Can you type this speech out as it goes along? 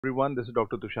Everyone, this is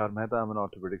Dr. Tushar Mehta. I'm an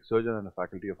orthopedic surgeon and a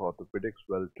faculty of orthopedics.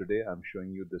 Well, today I'm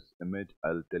showing you this image.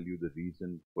 I'll tell you the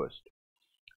reason first.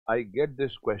 I get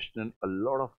this question a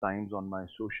lot of times on my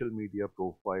social media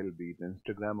profile, be it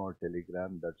Instagram or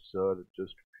Telegram, that sir,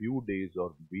 just few days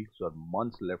or weeks or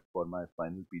months left for my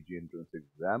final PG entrance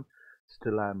exam.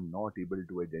 Still, I'm not able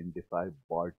to identify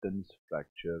Barton's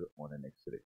fracture on an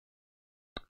X-ray.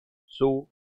 So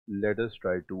let us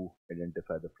try to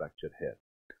identify the fracture here.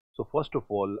 So first of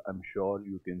all, I'm sure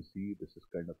you can see this is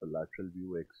kind of a lateral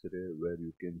view X-ray where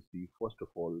you can see first of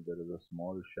all there is a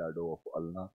small shadow of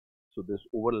ulna. So this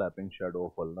overlapping shadow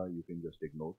of ulna you can just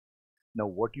ignore. Now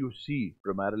what you see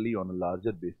primarily on a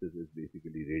larger basis is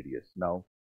basically radius. Now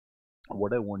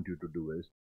what I want you to do is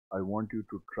I want you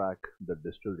to track the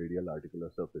distal radial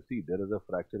articular surface. See, there is a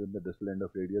fracture in the distal end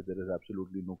of radius. There is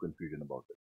absolutely no confusion about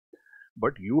it,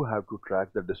 but you have to track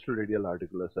the distal radial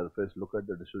articular surface. Look at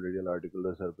the distal radial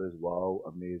articular surface. Wow,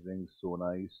 amazing, so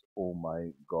nice. Oh my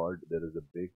god, there is a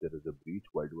break, there is a breach.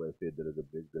 Why do I say there is a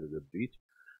break, there is a breach?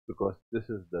 Because this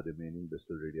is the remaining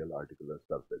distal radial articular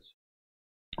surface.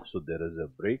 So there is a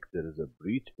break, there is a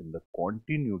breach in the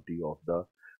continuity of the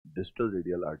distal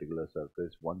radial articular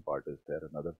surface. One part is there,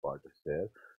 another part is there.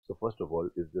 So first of all,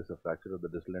 is this a fracture of the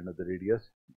distal end of the radius?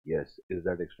 Yes. Is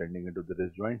that extending into the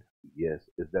wrist joint? Yes.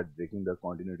 Is that breaking the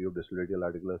continuity of distal radial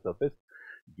articular surface?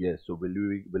 Yes. So will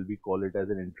we call it as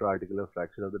an intra-articular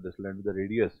fracture of the distal end of the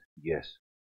radius? Yes.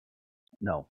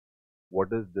 Now, what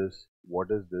is this?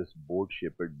 What is this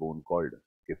board-shaped bone called?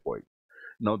 Scaphoid.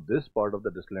 Now this part of the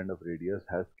distal end of radius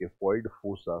has scaphoid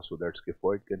fossa, so that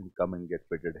scaphoid can come and get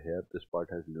fitted here. This part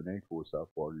has lunate fossa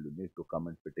for lunate to come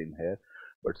and fit in here,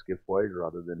 but scaphoid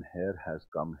rather than here has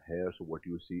come here. So what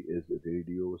you see is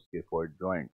radioscaphoid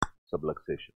joint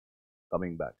subluxation.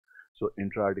 Coming back. So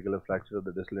intra-articular fracture of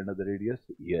the distal end of the radius,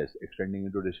 yes. Extending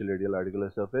into distal radial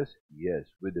articular surface, yes.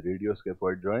 With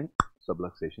radioscaphoid joint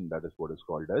subluxation, that is what is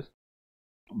called as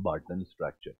Barton's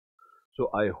fracture. So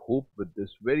I hope with this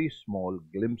very small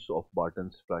glimpse of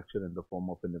Barton's fracture in the form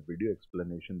of a video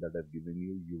explanation that I've given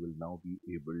you, you will now be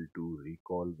able to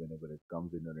recall whenever it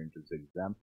comes in your entrance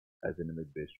exam as an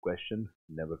image-based question.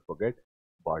 Never forget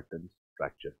Barton's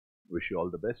fracture. Wish you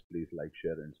all the best. Please like,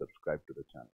 share and subscribe to the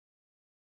channel.